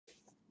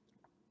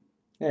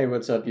Hey,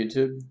 what's up,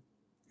 YouTube?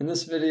 In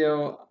this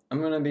video,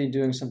 I'm going to be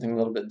doing something a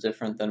little bit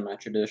different than my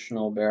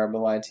traditional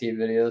bearable IT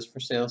videos for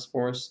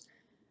Salesforce.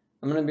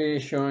 I'm going to be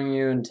showing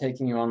you and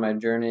taking you on my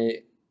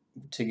journey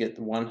to get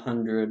the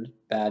 100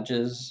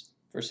 badges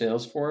for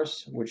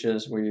Salesforce, which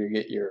is where you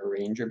get your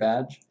Ranger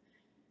badge.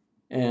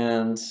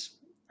 And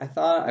I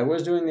thought I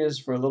was doing these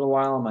for a little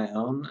while on my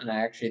own, and I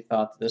actually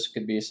thought that this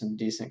could be some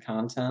decent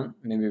content.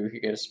 Maybe we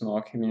could get a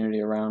small community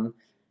around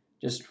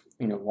just,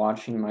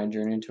 watching my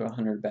journey to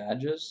 100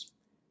 badges.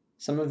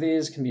 Some of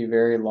these can be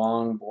very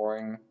long,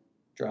 boring,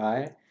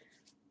 dry,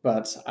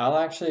 but I'll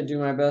actually do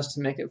my best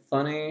to make it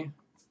funny,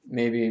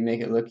 maybe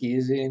make it look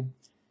easy.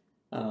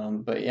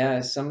 But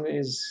yeah, some of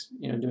these,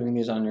 doing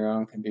these on your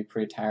own can be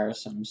pretty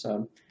tiresome.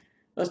 So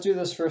let's do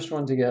this first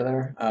one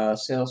together,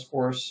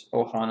 Salesforce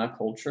Ohana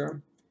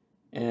Culture,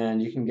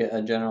 and you can get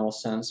a general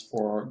sense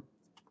for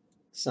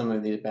some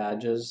of these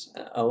badges.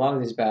 A lot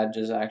of these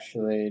badges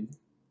actually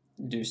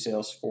do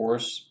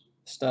Salesforce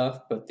stuff,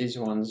 but these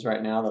ones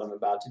right now that I'm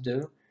about to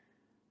do,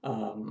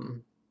 a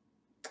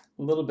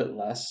little bit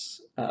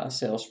less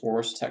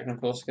Salesforce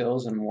technical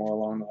skills and more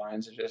along the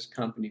lines of just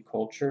company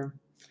culture.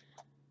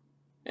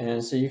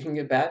 And so you can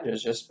get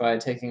badges just by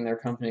taking their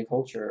company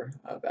culture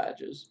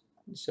badges.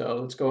 So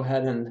let's go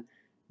ahead and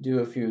do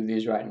a few of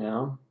these right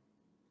now.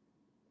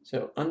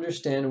 So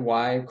understand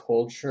why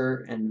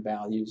culture and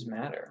values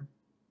matter.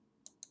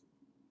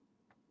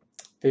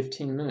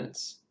 15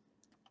 minutes.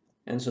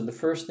 And so the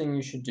first thing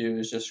you should do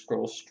is just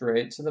scroll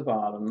straight to the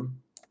bottom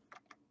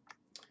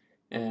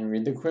and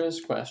read the quiz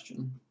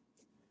question.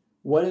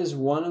 What is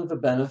one of the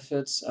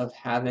benefits of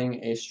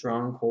having a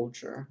strong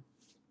culture?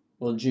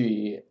 Well,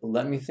 gee,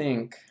 let me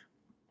think.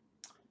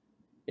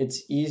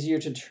 It's easier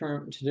to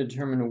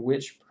determine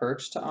which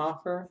perks to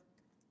offer?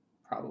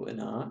 Probably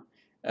not.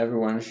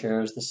 Everyone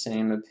shares the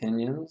same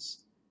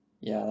opinions?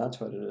 Yeah, that's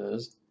what it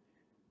is.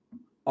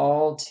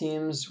 All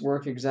teams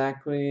work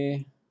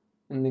exactly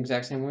in the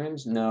exact same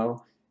ways?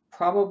 No.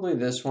 Probably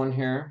this one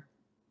here,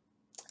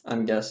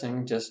 I'm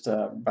guessing, just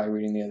by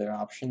reading the other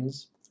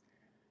options.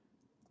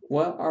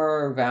 What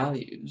are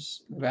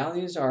values?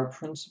 Values are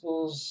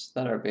principles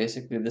that are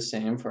basically the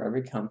same for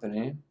every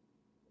company.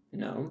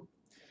 No.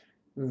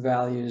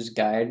 Values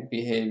guide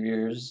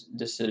behaviors,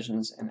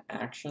 decisions, and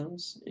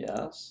actions.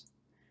 Yes.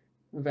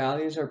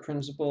 Values are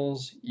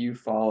principles you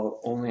follow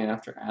only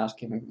after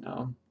asking.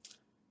 No.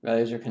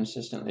 Values are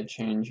consistently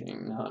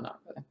changing. No, not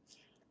really.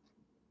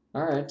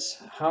 All right.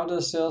 How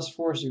does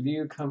Salesforce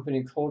view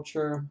company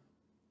culture?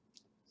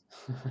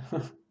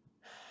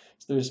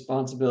 It's the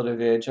responsibility of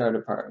the HR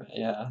department.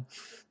 Yeah.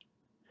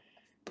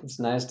 It's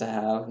nice to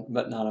have,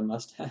 but not a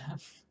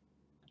must-have.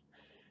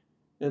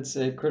 It's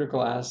a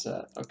critical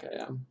asset. Okay.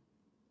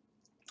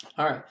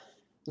 All right.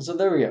 So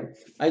there we go.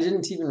 I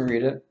didn't even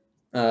read it.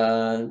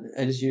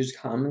 I just used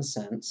common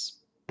sense.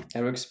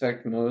 I would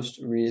expect most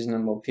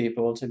reasonable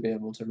people to be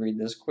able to read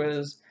this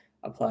quiz,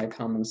 apply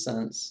common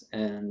sense,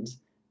 and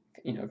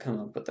come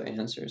up with the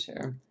answers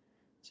here.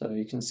 So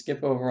you can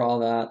skip over all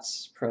that,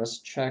 press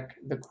check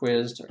the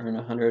quiz to earn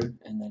 100,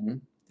 and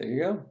then there you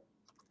go.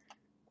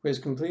 Quiz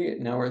complete.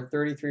 Now we're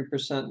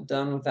 33%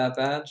 done with that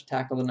badge.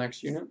 Tackle the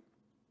next unit.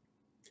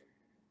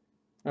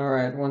 All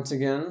right, once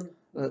again,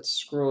 let's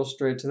scroll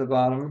straight to the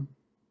bottom.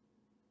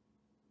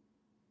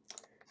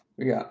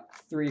 We got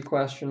 3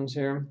 questions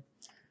here.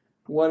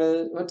 What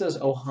does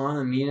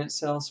Ohana mean at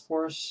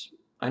Salesforce?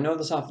 I know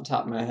this off the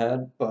top of my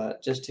head,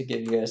 but just to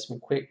give you guys some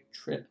quick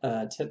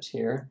tips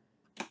here.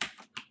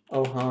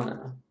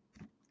 Ohana.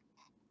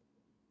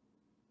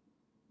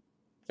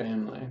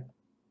 Family.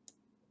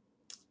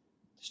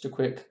 Just a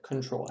quick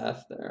Control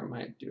F there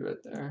might do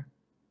it there.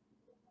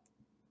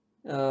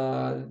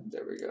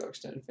 There we go,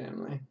 extended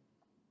family.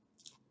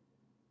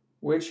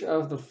 Which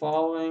of the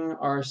following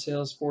are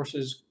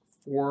Salesforce's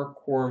 4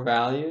 core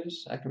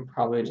values? I can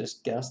probably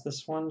just guess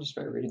this one just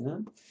by reading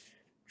that.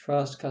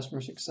 Trust,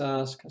 customer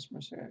success, customer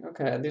success.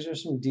 Okay, these are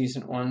some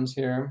decent ones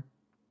here.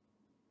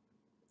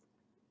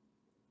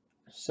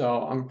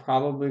 So I'm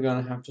probably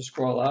going to have to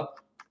scroll up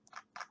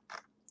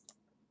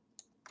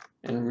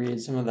and read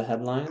some of the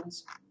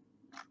headlines.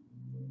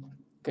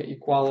 Okay,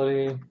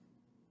 equality,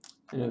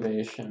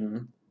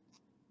 innovation,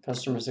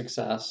 customer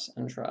success,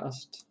 and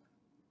trust.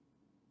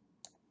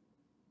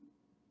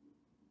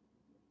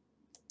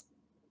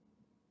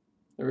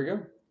 There we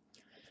go.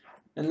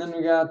 And then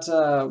we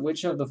got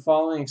which of the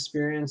following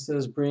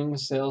experiences bring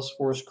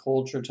Salesforce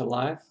culture to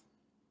life?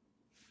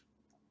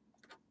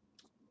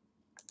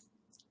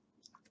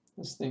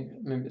 Let's think,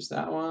 maybe it's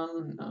that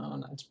one.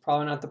 No, it's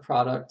probably not the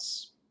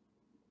products.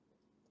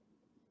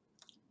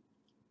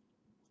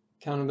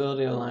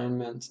 Accountability,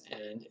 alignment,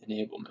 and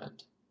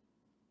enablement.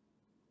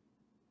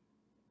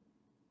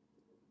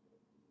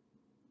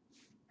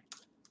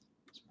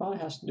 This probably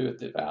has to do with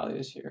the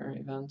values here,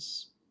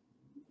 events.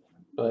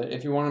 But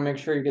if you want to make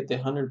sure you get the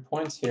 100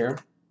 points here,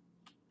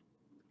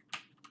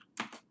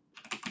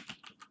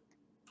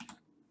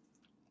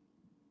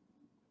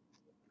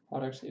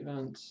 products,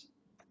 events,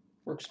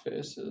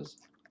 workspaces.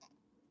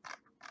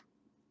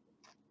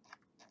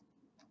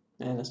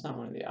 Man, that's not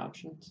one of the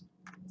options.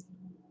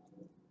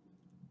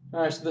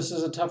 Alright, so this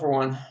is a tougher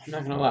one, I'm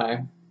not gonna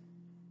lie.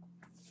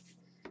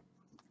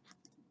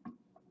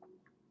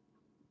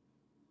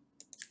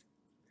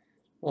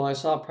 Well, I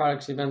saw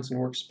products, events, and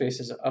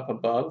workspaces up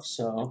above,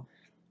 so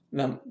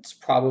that's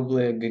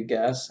probably a good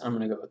guess. I'm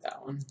gonna go with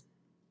that one.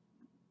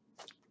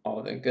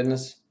 Oh, thank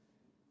goodness.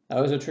 That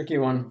was a tricky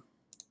one.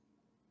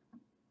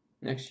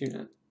 Next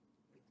unit.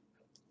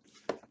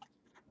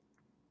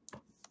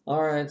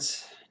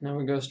 Alright, now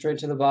we go straight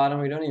to the bottom.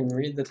 We don't even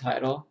read the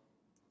title.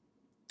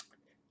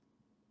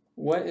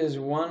 What is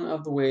one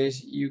of the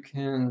ways you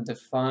can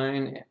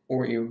define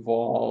or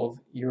evolve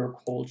your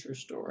culture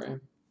story?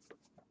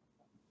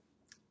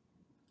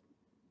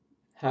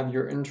 Have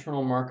your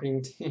internal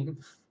marketing team?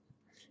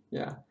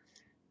 Yeah.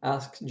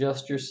 Ask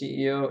just your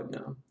CEO?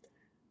 No.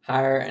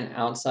 Hire an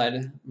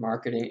outside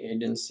marketing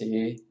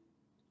agency?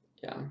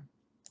 Yeah,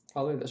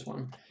 probably this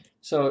one.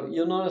 So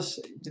you'll notice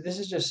this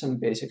is just some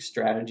basic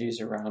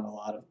strategies around a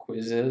lot of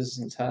quizzes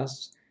and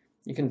tests.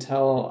 You can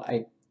tell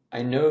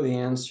I know the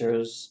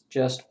answers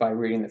just by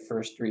reading the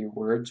first 3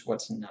 words,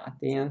 what's not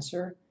the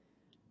answer.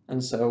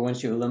 And so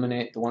once you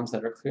eliminate the ones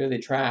that are clearly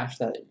trash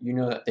that you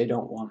know that they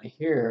don't want to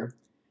hear,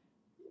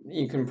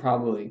 you can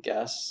probably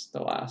guess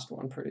the last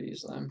one pretty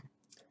easily.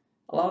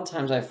 A lot of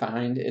times I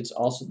find it's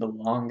also the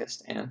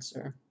longest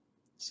answer.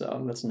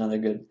 So that's another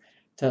good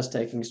test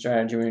taking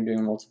strategy when you're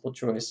doing multiple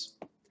choice.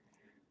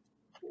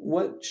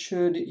 What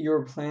should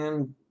your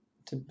plan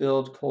to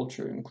build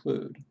culture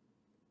include?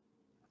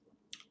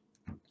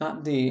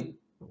 Not D.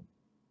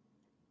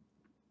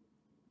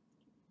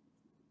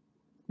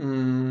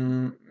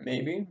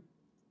 Maybe.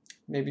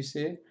 Maybe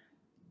C.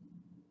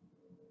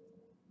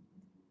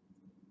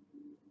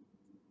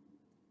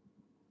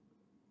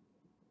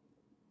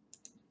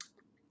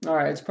 All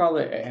right, it's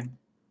probably A.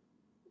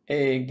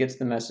 A gets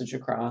the message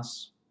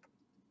across.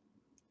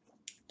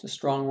 It's a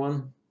strong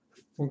one.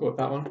 We'll go with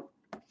that one.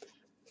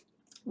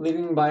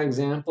 Leading by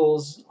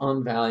examples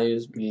on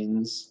values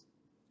means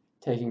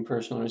taking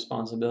personal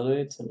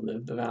responsibility to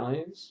live the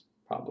values,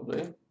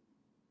 probably.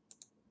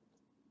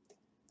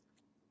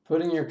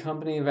 Putting your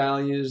company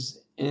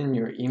values in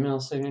your email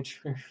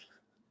signature.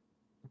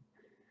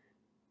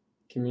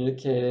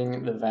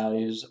 Communicating the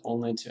values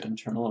only to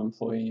internal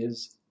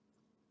employees.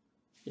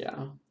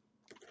 Yeah,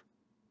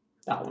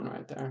 that one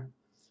right there.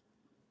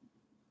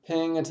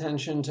 Paying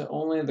attention to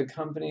only the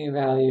company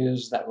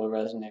values that will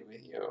resonate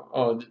with you.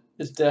 Oh,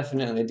 it's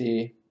definitely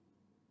D.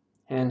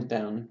 Hands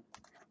down.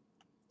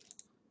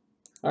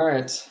 All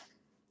right.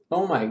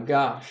 Oh my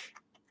gosh.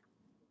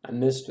 I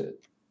missed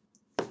it.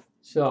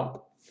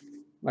 So,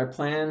 my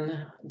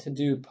plan to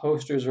do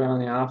posters around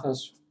the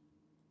office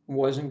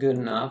wasn't good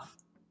enough.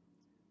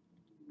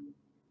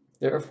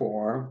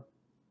 Therefore,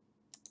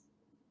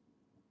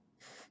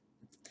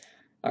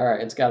 all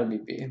right, it's got to be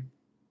B.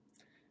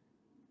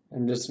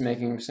 I'm just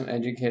making some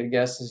educated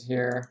guesses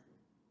here.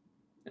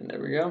 And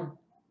there we go.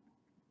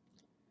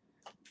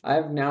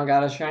 I've now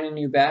got a shiny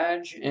new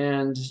badge,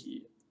 and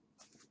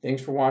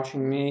thanks for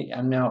watching me.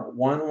 I'm now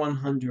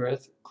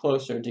 1/100th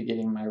closer to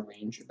getting my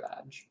Ranger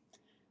badge.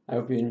 I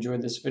hope you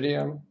enjoyed this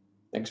video.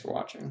 Thanks for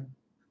watching.